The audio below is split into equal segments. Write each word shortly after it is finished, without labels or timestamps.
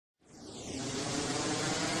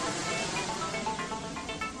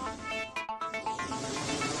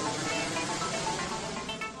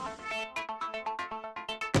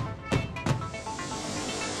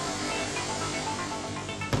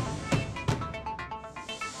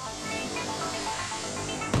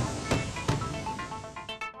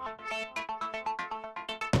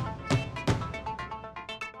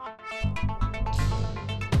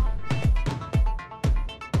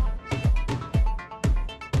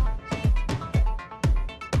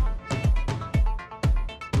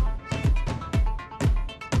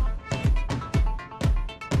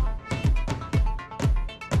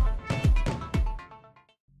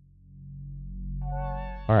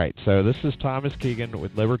All right, so this is Thomas Keegan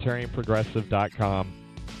with LibertarianProgressive.com.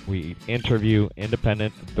 We interview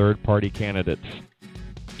independent third-party candidates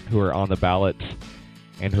who are on the ballots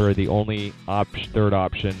and who are the only third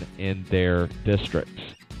option in their districts.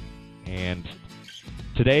 And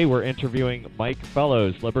today we're interviewing Mike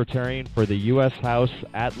Fellows, Libertarian for the U.S. House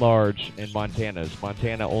at large in Montana.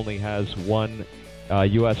 Montana only has one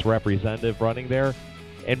U.S. representative running there.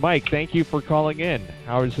 And Mike, thank you for calling in.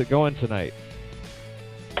 How is it going tonight?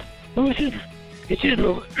 Well, it's just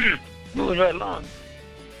moving right along.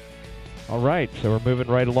 All right, so we're moving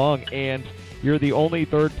right along, and you're the only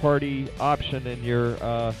third-party option in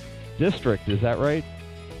your district, is that right?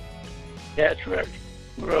 That's correct.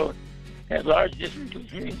 We're at large district,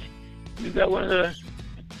 which means we've got one of the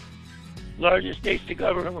largest states to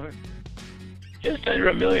govern. We're just under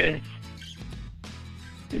 1 million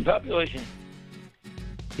in population.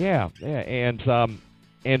 Yeah,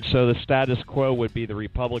 and so the status quo would be the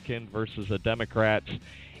Republican versus the Democrats,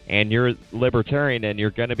 and you're Libertarian, and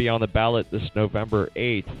you're going to be on the ballot this November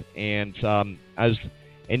 8th. And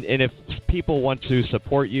if people want to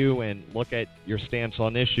support you and look at your stance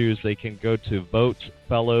on issues, they can go to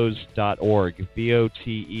votefellows.org,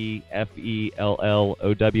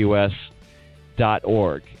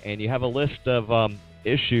 VOTEFELLOWS.org, and you have a list of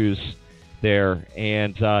issues there,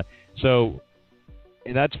 and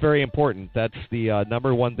that's very important. That's the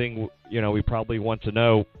number one thing we probably want to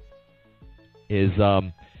know is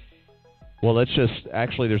there's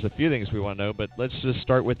a few things we want to know, but let's just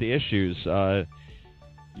start with the issues.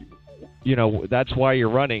 That's why you're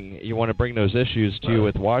running. You want to bring those issues to you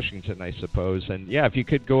with Washington, I suppose. And yeah, if you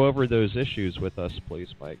could go over those issues with us,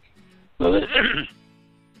 please, Mike. Well, this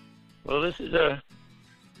is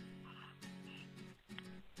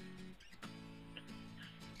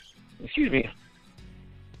excuse me.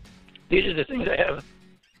 These are the things I have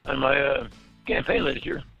on my campaign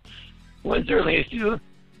literature. One certainly is to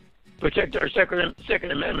protect our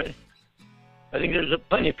Second Amendment. I think there's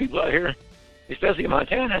plenty of people out here, especially in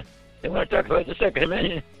Montana, that want to talk about the Second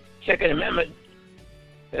Amendment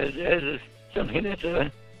as something that's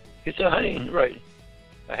it's a hunting right.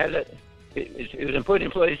 I have that. It was put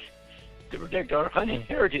in place to protect our hunting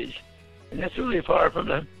heritage, and that's really far from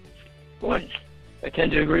the points. I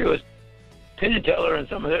tend to agree with Penn and Teller and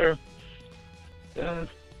some of their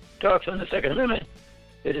talks on the Second Amendment.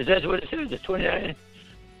 That's what it says. It's 29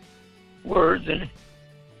 words, and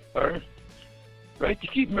our right to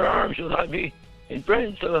keep and bear arms shall not be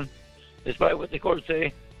infringed. So, despite what the courts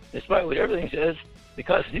say, despite what everything says, the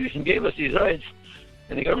Constitution gave us these rights,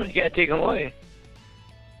 and the government can't take them away.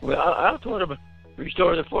 Well, I also want to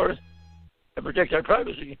restore the Fourth and protect our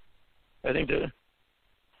privacy. I think the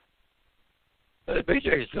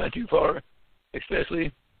Patriot Act has gone too far,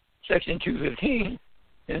 especially Section 215,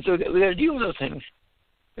 and so we got to deal with those things.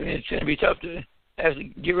 I mean, it's going to be tough to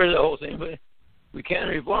actually get rid of the whole thing, but we can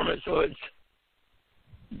reform it so it's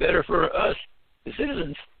better for us, the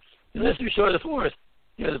citizens. And let's restore the Fourth.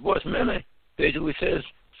 The Fourth Amendment basically says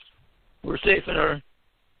we're safe in our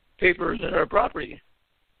papers and our property.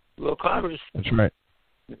 Well, Congress. That's right.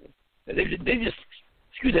 They just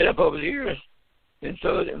screwed that up over the years, and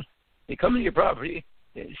so they come into your property,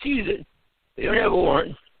 they seize it. They don't have a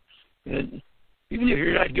warrant. And even if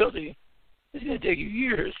you're not guilty, it's going to take you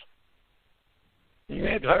years. And you're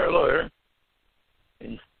going to have to hire a lawyer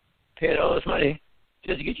and pay all this money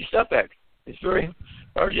just to get your stuff back. It's a very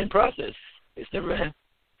arduous process. It's never going to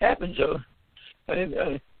happen. So I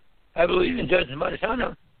believe in Judge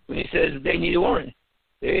Montana when he says they need a warrant.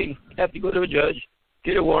 They have to go to a judge,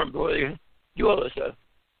 get a warrant before they do all this stuff.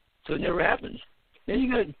 So it never happens. Then you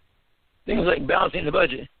got things like balancing the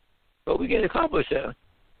budget. But we can accomplish that.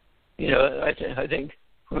 I think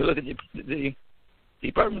when we look at the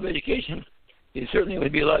Department of Education, it certainly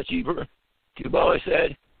would be a lot cheaper to abolish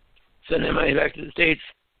that, send that money back to the states,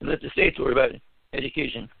 and let the states worry about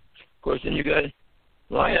education. Of course, then you got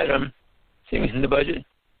line item things in the budget,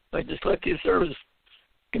 like the Selective Service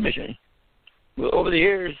Commission. Well, over the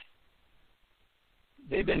years,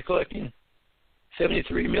 they've been collecting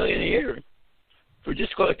 $73 million a year for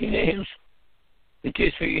just collecting names in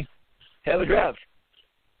case we have a draft.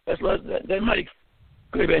 That money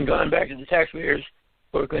could have been gone back to the taxpayers,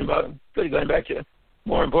 or could have gone back to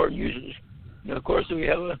more important users. Of course, we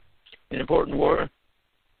have an important war,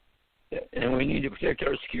 and we need to protect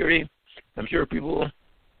our security. I'm sure people will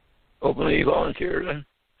openly volunteer to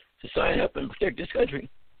sign up and protect this country.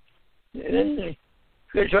 And then we've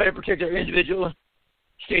got to try to protect our individual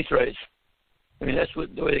states' rights. I mean, that's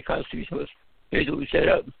the way the Constitution was basically set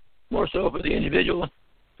up, more so for the individual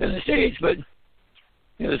than the states, but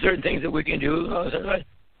there's certain things that we can do as long as they're not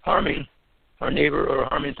harming our neighbor or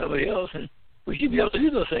harming somebody else, and we should be able to do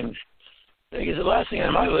those things. I guess the last thing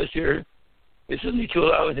on my list here is simply to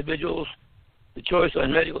allow individuals the choice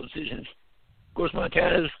on medical decisions. Of course,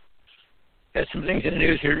 Montana's had some things in the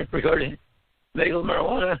news here regarding medical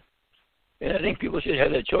marijuana, and I think people should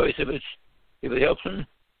have that choice if it helps them.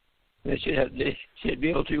 They should be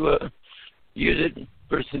able to use it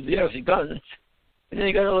versus the oxycontin. And then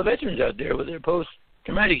you got all the veterans out there with their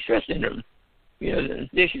post-traumatic stress syndrome.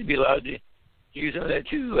 They should be allowed to use some of that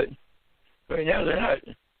too, but right now they're not.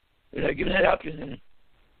 They're not given that option, and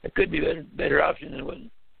it could be a better option than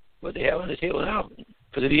what they have on the table now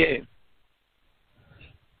for the VA.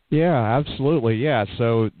 Yeah, absolutely. Yeah,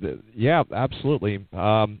 so absolutely.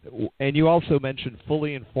 And you also mentioned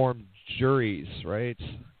fully informed juries, right?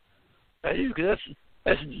 I do, because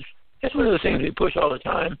that's one of the things we push all the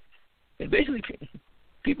time. And basically,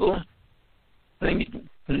 people, when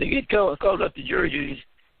they get called up to jury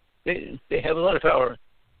duties, they have a lot of power.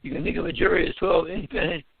 You can think of a jury as 12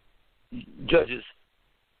 independent judges.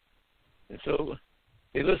 And so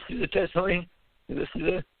they listen to the testimony, they listen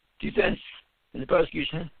to the defense and the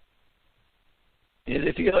prosecution. And if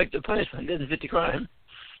they feel like the punishment doesn't fit the crime,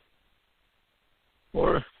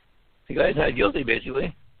 or the guy's not guilty,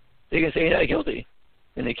 basically, they can say he's not guilty,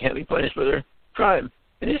 and they can't be punished for their crime.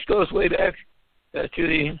 And this goes way back to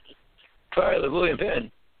the trial of William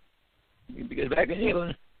Penn, because back in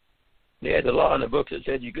England, they had the law in the books that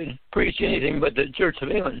said you couldn't preach anything but the Church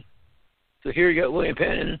of England. So here you got William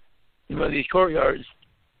Penn in one of these courtyards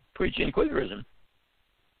preaching Quakerism.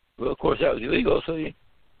 Well, of course, that was illegal, so you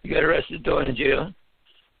got arrested, thrown in jail.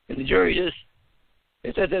 And the jury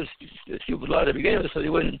they thought that was a stupid law to begin with, so they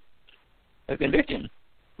wouldn't convict him.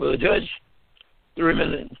 Well, the judge threw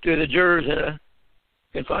the jurors in a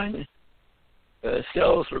confined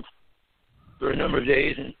cells for a number of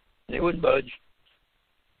days, and they wouldn't budge.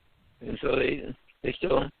 And so they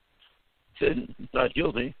still said not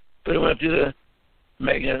guilty. But it went up to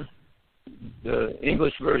the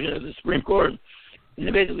English version of the Supreme Court, and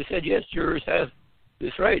they basically said, yes, jurors have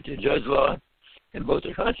this right to judge law and vote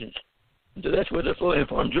their conscience. And so that's where the Fully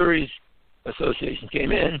Informed Juries Association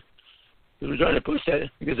came in. We're trying to push that,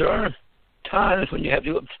 because there are times when you have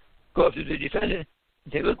to go up to the defendant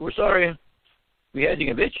and say, look, we're sorry, we had to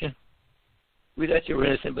convict you. We thought you were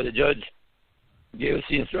innocent, but the judge gave us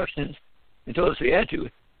the instructions and told us we had to.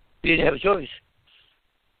 We didn't have a choice.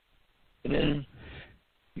 And then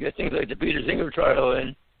you got things like the Peter Singer trial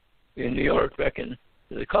in New York, back in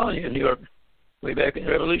the colony of New York, way back in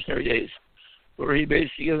the Revolutionary days, where he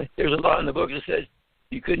basically, there's a law in the book that said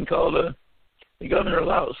you couldn't call the governor of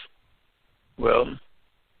Laos. Well,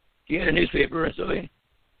 he had a newspaper, and so he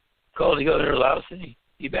called the governor of Laos, and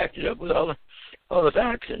he backed it up with all the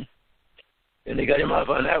facts, and they got him off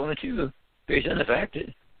on that one too, based on the fact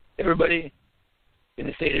that everybody in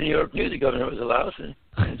the state of New York knew the governor was of Laos,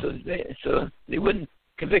 and so they wouldn't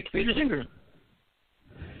convict Peter Singer.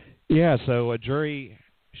 Yeah, so a jury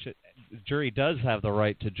does have the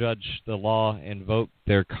right to judge the law and vote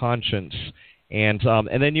their conscience, and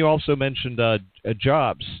then you also mentioned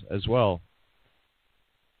jobs as well.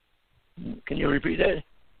 Can you repeat that?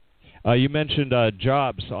 You mentioned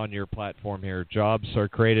jobs on your platform here. Jobs are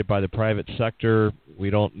created by the private sector. We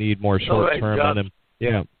don't need more short-term unemployment.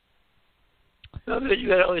 Yeah. No, because you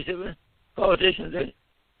got all these different politicians that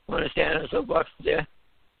want to stand on a soapbox and say,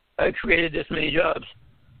 I created this many jobs.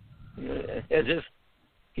 As if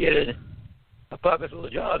he had a pocket full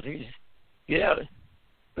of jobs, he just get out.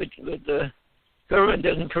 But the government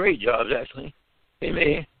doesn't create jobs, actually. They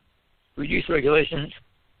may reduce regulations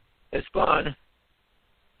that spawn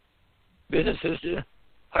businesses to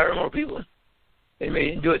hire more people. They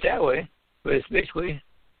may do it that way, but it's basically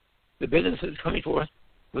the businesses coming forth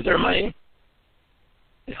with their money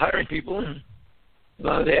and hiring people, and as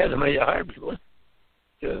long as they have the money to hire people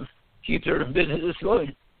to keep their businesses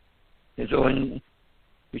going. And so when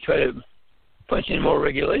we try to punch in more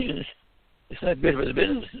regulations, it's not good for the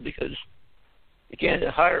businesses, because they can't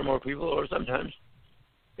hire more people, or sometimes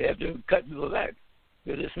they have to cut people back.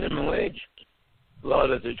 Because this minimum wage law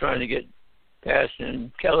that they're trying to get passed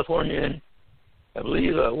in California and I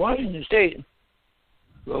believe Washington State,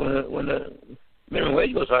 well, when the minimum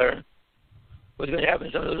wage goes higher, what's going to happen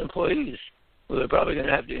to some of those employees? Well, they're probably going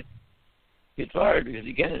to have to get fired, because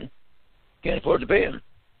you can't afford to pay them,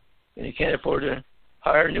 and you can't afford to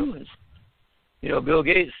hire new ones. Bill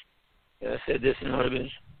Gates said this in one of his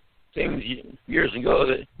things years ago,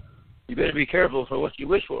 that you better be careful for what you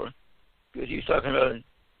wish for, because he was talking about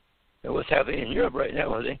what's happening in Europe right now,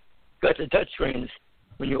 where they got the touch screens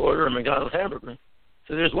when you order a McDonald's hamburger.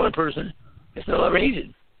 So there's one person that's no longer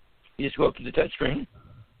needed. You just go up to the touch screen,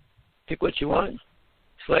 pick what you want,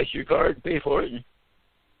 slice your card, pay for it, and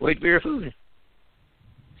wait for your food.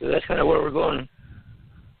 So that's kind of where we're going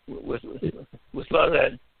with a lot of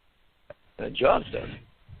that job stuff.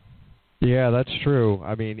 Yeah, that's true.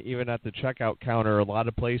 I mean, even at the checkout counter, a lot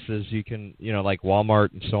of places you can, like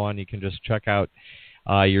Walmart and so on, you can just check out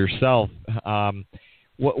yourself.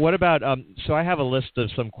 What about, so I have a list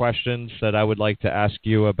of some questions that I would like to ask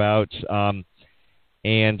you about. So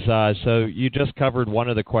you just covered one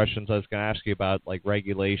of the questions I was going to ask you about, like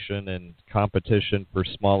regulation and competition for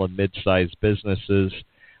small and mid-sized businesses.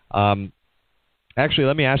 Actually,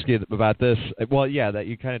 let me ask you about this. Well, yeah, that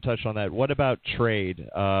you kind of touched on that. What about trade?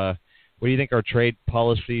 What do you think our trade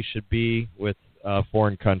policy should be with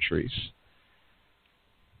foreign countries?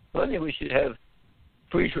 Well, I think we should have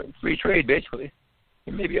free trade, basically.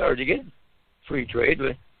 It may be hard to get free trade,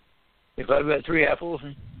 but if I've got 3 apples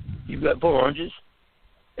and you've got 4 oranges,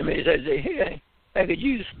 I may decide to say, hey, I could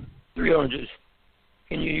use 3 oranges.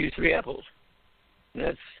 Can you use 3 apples?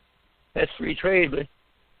 And that's free trade, but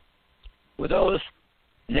with all this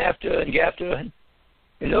NAFTA and GAFTA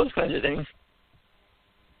and those kinds of things,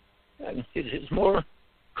 it's more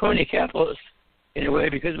crony capitalist in a way,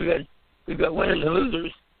 because we've got winners and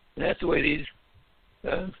losers, and that's the way these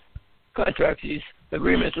contracts, these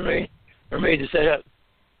agreements are made to set up.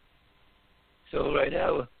 So right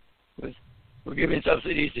now, we're giving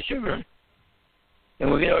subsidies to sugar,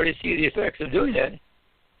 and we can already see the effects of doing that,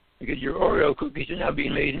 because your Oreo cookies are now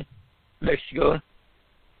being made in Mexico.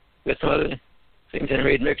 Got some other things that are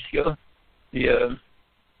made in Mexico. The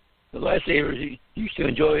lifesavers you used to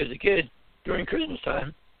enjoy as a kid during Christmas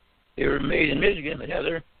time, they were made in Michigan, but now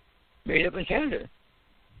they're made up in Canada.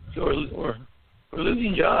 So we're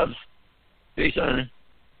losing jobs based on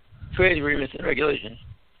trade agreements and regulations.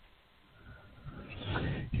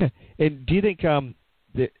 And do you think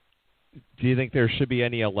there should be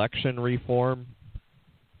any election reform?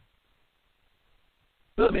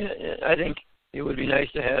 Well, I mean, I think it would be nice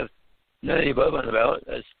to have none of the above on the ballot.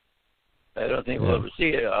 I don't think we'll ever see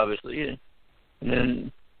it, obviously. And then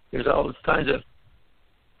there's all kinds of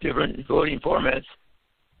different voting formats,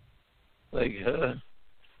 like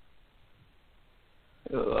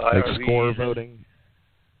score voting.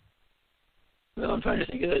 Well, I'm trying to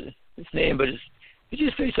think of its name, but it's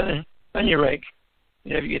just based on your rank.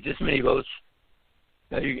 If you get this many votes,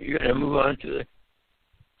 you're going to move on to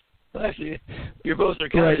actually, your votes are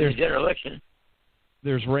counted in the general election.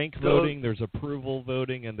 There's rank voting, there's approval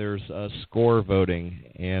voting, and there's score voting,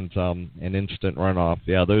 and an instant runoff.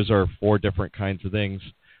 Yeah, those are 4 different kinds of things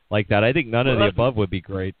like that. I think none of the above would be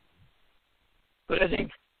great. But I think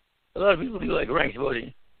a lot of people do like ranked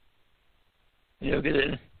voting.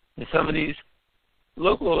 Because in some of these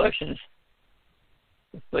local elections,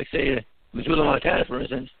 like say Missoula, Montana, for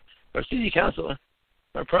instance, our city council,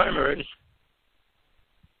 our primaries,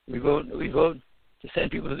 we vote to send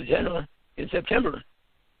people to the general in September.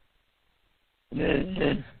 And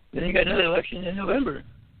then you got another election in November.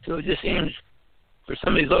 So it just seems for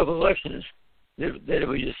some of these local elections that if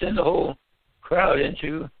we just send the whole crowd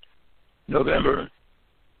into November,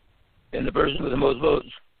 and the person with the most votes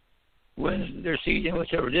wins their seat in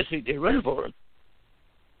whichever district they're running for,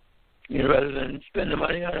 rather than spend the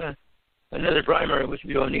money on another primary, which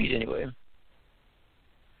we don't need anyway.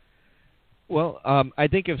 Well, I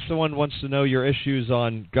think if someone wants to know your issues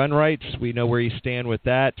on gun rights, we know where you stand with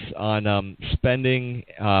that. On spending,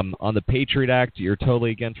 on the Patriot Act, you're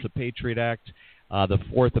totally against the Patriot Act. The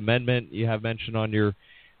Fourth Amendment you have mentioned on your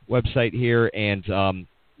website here, and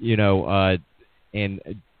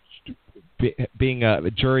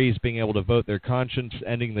juries being able to vote their conscience,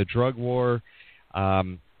 ending the drug war.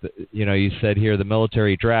 You said here the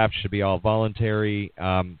military draft should be all voluntary,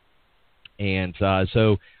 so.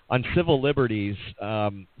 On civil liberties,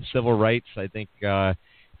 civil rights, I think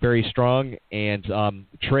very strong. And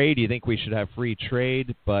trade, you think we should have free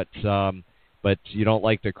trade, but you don't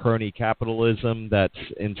like the crony capitalism that's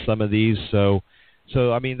in some of these. So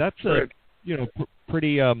I mean, that's a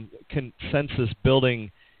pretty consensus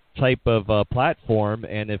building type of platform.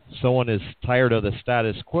 And if someone is tired of the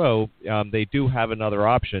status quo, they do have another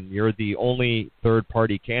option. You're the only third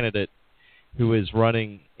party candidate who is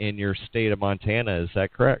running in your state of Montana. Is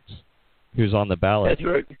that correct? Who's on the ballot? That's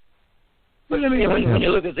correct. But I mean, when you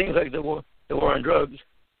look at things like the war on drugs,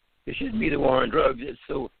 it shouldn't be the war on drugs. It's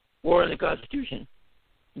the war on the Constitution.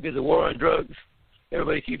 Because the war on drugs,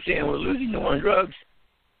 everybody keeps saying we're losing the war on drugs,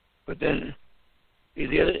 but then is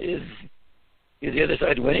the other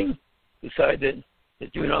side winning? The side that's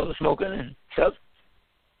doing all the smoking and stuff?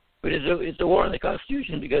 But it's a war on the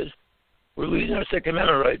Constitution, because we're losing our Second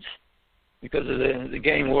Amendment rights because of the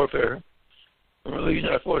gang warfare and we're losing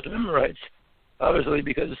our Fourth Amendment rights, obviously,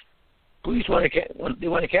 because police want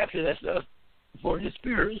to capture that stuff before it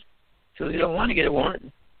disappears, so they don't want to get a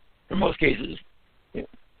warrant for most cases.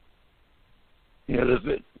 You know,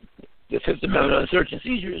 the Fifth Amendment on search and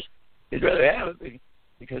seizures, they'd rather have it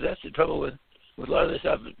because that's the trouble with a lot of this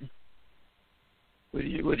stuff with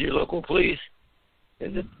your local police,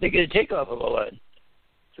 is that they get a takeoff of all that.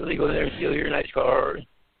 So they go in there and steal your nice car or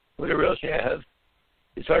whatever else you have.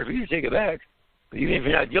 It's hard for you to take it back, but even if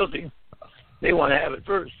you're not guilty, they want to have it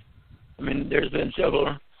first. I mean, there's been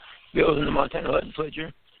several bills in the Montana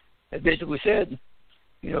legislature that basically said,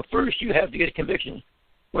 you know, first you have to get a conviction.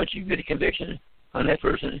 Once you get a conviction on that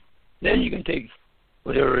person, then you can take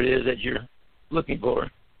whatever it is that you're looking for.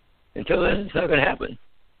 Until then, it's not going to happen.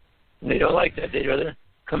 And they don't like that. They'd rather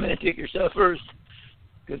come in and take your stuff first,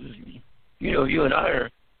 because, you know, you and I are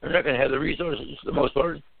not going to have the resources, for the most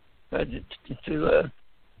part, to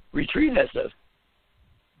retrieve that stuff.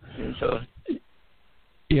 And so,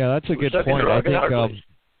 yeah, that's a good point. I think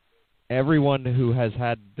everyone who has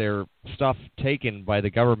had their stuff taken by the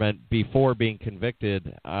government before being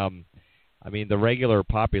convicted, I mean, the regular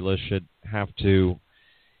populace should have to,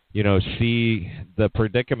 you know, see the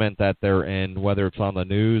predicament that they're in, whether it's on the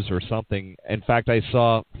news or something. In fact, I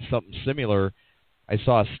saw something similar. I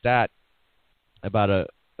saw a stat about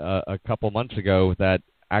a couple months ago that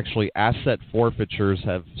actually asset forfeitures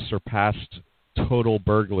have surpassed total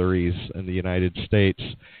burglaries in the United States.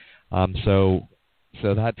 So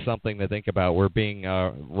that's something to think about. We're being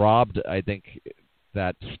robbed, I think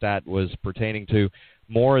that stat was pertaining to,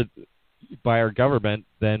 more by our government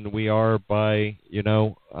than we are by, you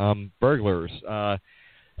know, burglars.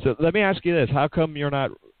 So let me ask you this. How come you're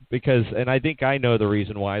not, because, and I think I know the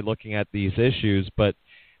reason why, looking at these issues, but,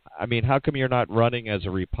 I mean, how come you're not running as a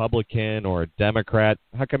Republican or a Democrat?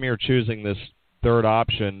 How come you're choosing this third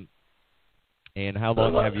option, and how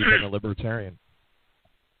long have you been a Libertarian?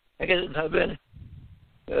 I guess I've been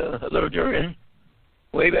a Libertarian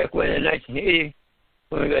way back when in 1980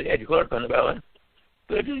 when we got Ed Clark on the ballot.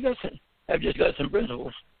 But I've just got some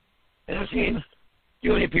principles. And I've seen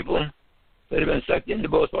too many people that have been sucked into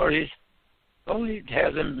both parties, only to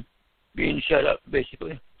have them being shut up,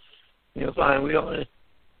 basically. You know, fine, we don't want to,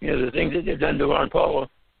 you know, the things that they've done to Ron Paul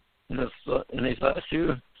in these last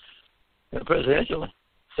two presidential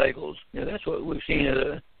cycles, you know, that's what we've seen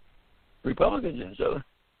as Republicans. And so,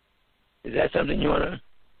 is that something you want to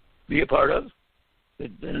be a part of?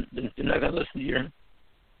 Then they're not going to listen to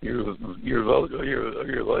your vote or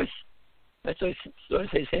your voice. That's what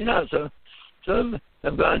I say now. So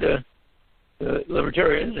I've gone to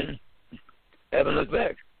Libertarians and haven't looked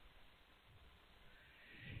back.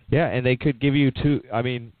 Yeah, and they could give you two. I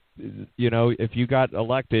mean, you know, if you got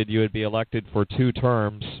elected, you would be elected for 2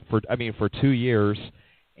 terms, for 2 years.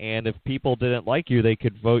 And if people didn't like you, they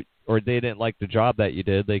could vote, or they didn't like the job that you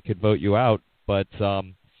did, they could vote you out. But, I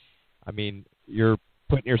mean, you're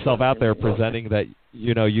putting yourself out there presenting that,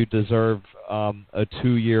 you know, you deserve a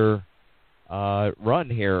 2-year run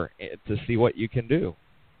here to see what you can do.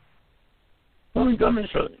 Well,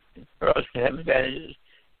 incumbents for us can have advantages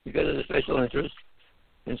because of the special interest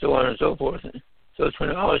and so on and so forth. And so it's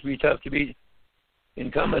going to always be tough to beat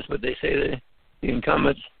incumbents, but they say that the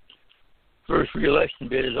incumbent's first re-election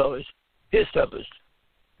bid is always his toughest,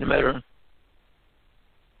 no matter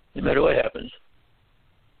what happens.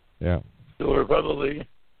 Yeah. So we're probably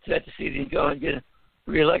set to see the incumbent get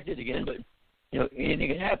re-elected again, but you know, anything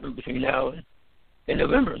can happen between now and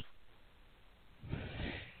November.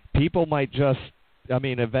 People might just, I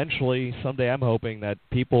mean, eventually, someday I'm hoping that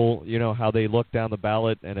people, you know, how they look down the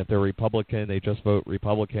ballot, and if they're Republican, they just vote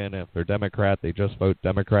Republican. If they're Democrat, they just vote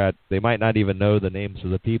Democrat. They might not even know the names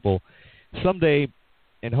of the people. Someday,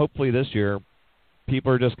 and hopefully this year,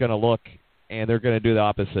 people are just going to look, and they're going to do the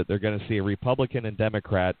opposite. They're going to see a Republican and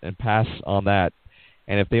Democrat and pass on that.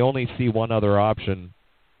 And if they only see one other option,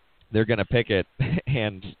 they're going to pick it,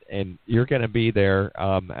 and you're going to be there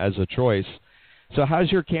as a choice. So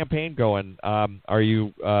how's your campaign going? Are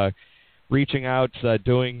you reaching out,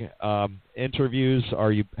 doing interviews?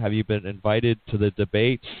 Have you been invited to the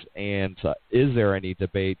debates? And is there any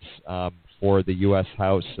debates for the U.S.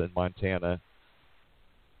 House in Montana?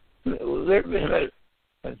 Well, there have been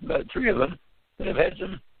about 3 of them that have had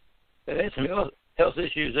some health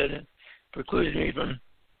issues that have precluded me from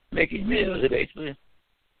making many of those debates. But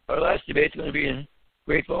our last debate's going to be in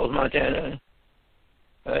Great Falls, Montana.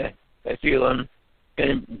 I feel I'm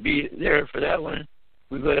going to be there for that one.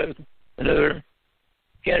 We've got another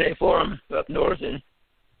candidate forum up north in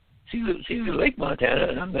Sealy Lake, Montana,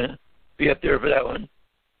 and I'm going to be up there for that one.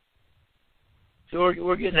 So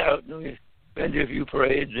we're getting out, and we've been to a few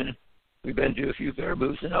parades and We've been to a few fair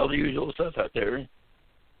booths and all the usual stuff out there.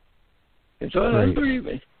 And so Great.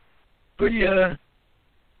 I'm pretty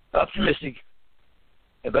optimistic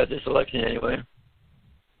about this election anyway.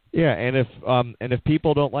 Yeah, and if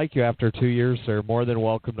people don't like you after 2 years, they're more than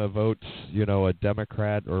welcome to vote, a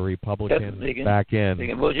Democrat or Republican back in. They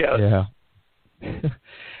can vote you out.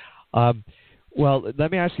 Yeah. Well,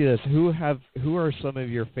 let me ask you this: who are some of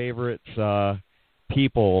your favorites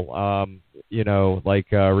people?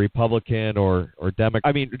 Like Republican or Democrat.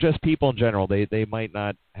 I mean, just people in general. They might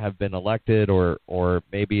not have been elected, or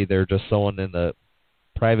maybe they're just someone in the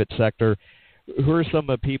private sector. Who are some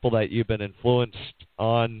of the people that you've been influenced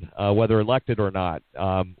on, whether elected or not,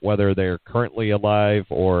 whether they're currently alive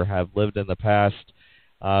or have lived in the past?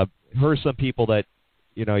 Who are some people that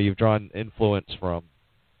you've drawn influence from?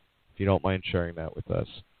 If you don't mind sharing that with us.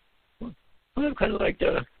 Well, I'm kind of like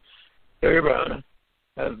Harry Brown.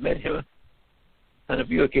 I've met him on a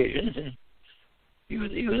few occasions, and he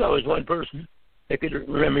was always one person that could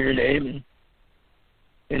remember your name,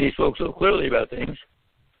 and he spoke so clearly about things,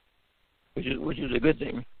 which is a good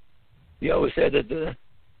thing. He always said that the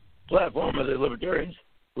platform of the Libertarians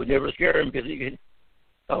would never scare him because he could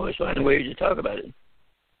always find ways to talk about it.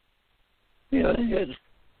 He had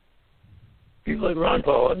people like Ron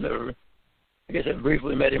Paul. I guess I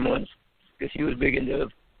briefly met him once because he was big into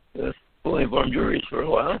fully informed juries for a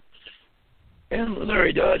while. And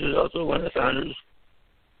Larry Dodge was also one of the founders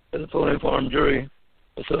of the Fully Informed Jury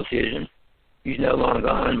Association. He's now long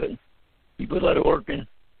gone, but he put a lot of work and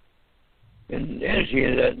energy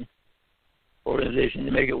into that organization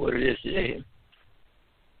to make it what it is today.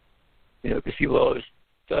 Because people always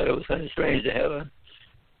thought it was kind of strange to have a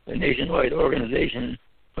nationwide organization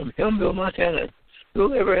from Hillsville, Montana.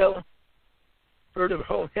 Who ever heard of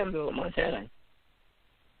Hillsville, Montana?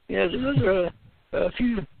 Those are a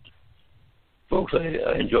few folks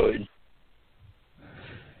I enjoyed.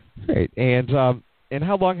 Great. And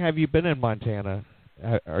how long have you been in Montana?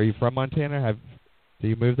 Are you from Montana? Do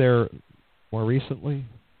you move there more recently?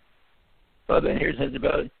 I've been here since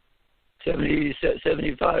about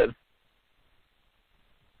 75.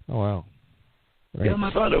 Oh, wow. Right. Yeah,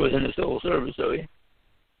 my father was in the civil service, so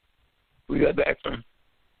we got back from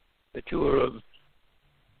a tour of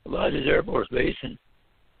Lodge's Air Force Base and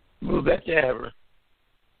moved back to Havre.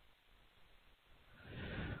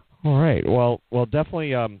 All right. Well,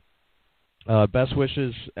 definitely best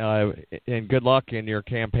wishes and good luck in your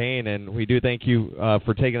campaign. And we do thank you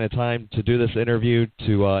for taking the time to do this interview,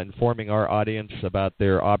 to informing our audience about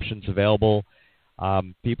their options available.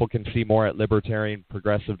 People can see more at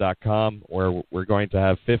libertarianprogressive.com, where we're going to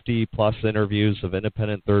have 50-plus interviews of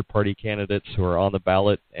independent third-party candidates who are on the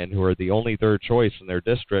ballot and who are the only third choice in their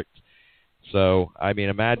district. So, I mean,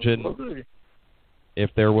 imagine if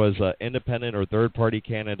there was an independent or third-party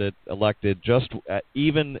candidate elected,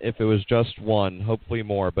 even if it was just one, hopefully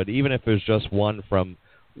more, but even if it was just one from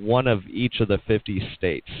one of each of the 50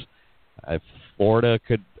 states. If Florida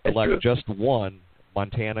could elect just one,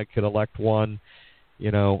 Montana could elect one.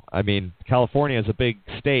 I mean, California is a big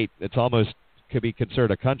state. It's almost could be considered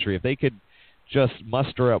a country. If they could just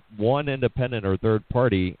muster up one independent or third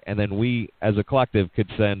party, and then we as a collective could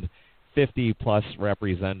send 50-plus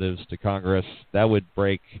representatives to Congress, that would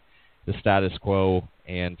break the status quo.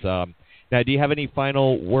 And now, do you have any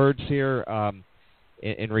final words here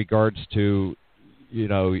in regards to,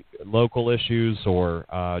 local issues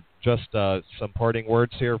or just some parting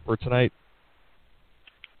words here for tonight?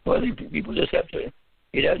 Well, I think people just have to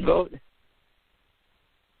get out and vote.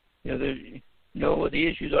 Know what the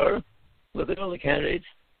issues are. Look at all the candidates.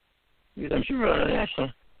 Because I'm sure on a national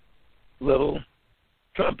level,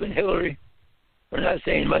 Trump and Hillary are not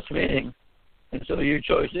saying much of anything. And so your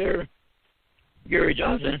choice there, Gary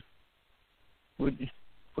Johnson, would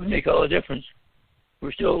make all the difference.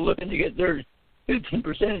 We're still looking to get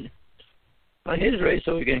 15% on his race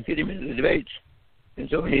so we can get him into the debates. And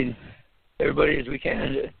so we need everybody as we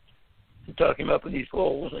can to talk him up in these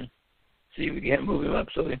polls and see if we can't move him up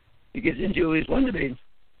so he gets into at least one debate.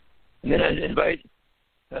 And then I'd invite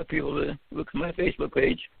people to look at my Facebook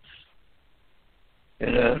page.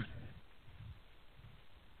 And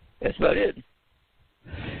that's about it.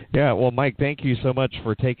 Yeah, well, Mike, thank you so much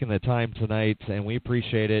for taking the time tonight, and we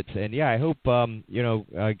appreciate it. And, yeah, I hope,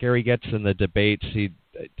 Gary gets in the debates. He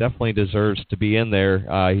definitely deserves to be in there.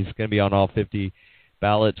 He's going to be on all 50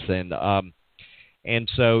 ballots. And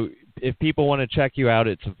so if people want to check you out,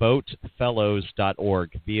 it's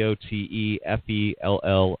votefellows.org, VOTEFELLOWS,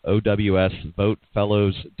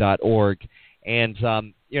 votefellows.org. And,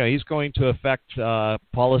 he's going to affect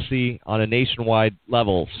policy on a nationwide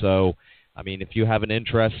level. So, I mean, if you have an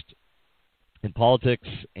interest in politics,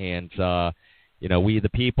 and we the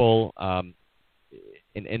people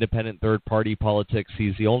in independent third-party politics.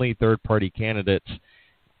 He's the only third-party candidate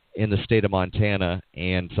in the state of Montana,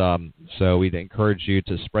 and so we'd encourage you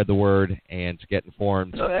to spread the word and to get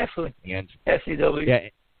informed. No, actually, and there'll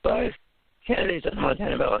be 5 candidates on the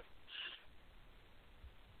Montana ballot.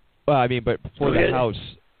 Well, I mean, but for the House,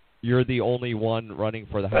 you're the only one running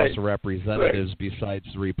for the House of Representatives besides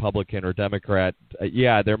the Republican or Democrat.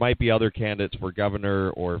 There might be other candidates for governor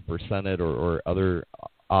or for Senate or other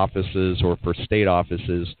offices or for state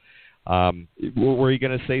offices. Were you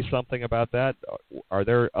going to say something about that? Are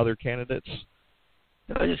there other candidates?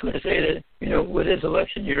 No, I was just going to say that, with this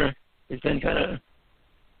election year, it's been kind of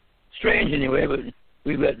strange anyway, but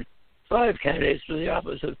we've got 5 candidates for the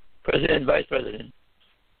office of president and vice president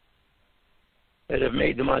that have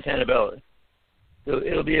made the Montana ballot. So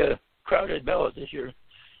it'll be a crowded ballot this year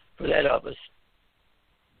for that office.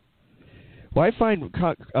 Well, I find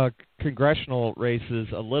congressional races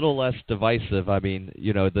a little less divisive. I mean,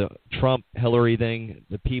 the Trump-Hillary thing,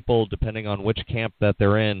 the people, depending on which camp that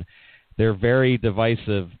they're in, they're very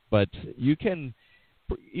divisive. But you can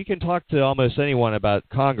talk to almost anyone about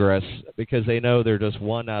Congress because they know they're just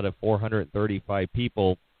 1 out of 435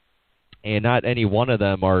 people, and not any one of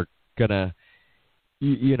them are going to,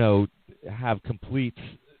 have complete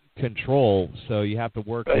control. So you have to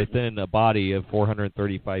work within a body of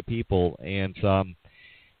 435 people, and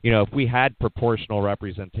if we had proportional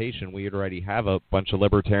representation, we would already have a bunch of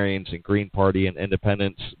Libertarians and Green Party and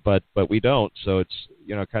Independents, but we don't. So it's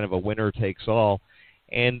kind of a winner takes all,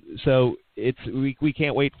 and so we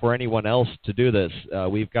can't wait for anyone else to do this.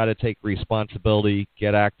 We've got to take responsibility,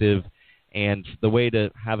 get active, and the way to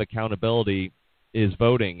have accountability is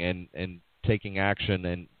voting and taking action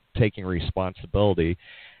and taking responsibility.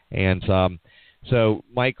 And so,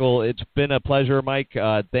 Michael, it's been a pleasure, Mike.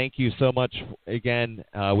 Thank you so much again.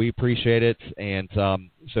 We appreciate it. And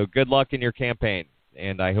so good luck in your campaign.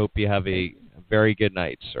 And I hope you have a very good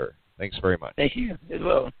night, sir. Thanks very much. Thank you as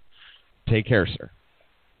well. Take care, sir.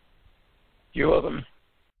 You're welcome.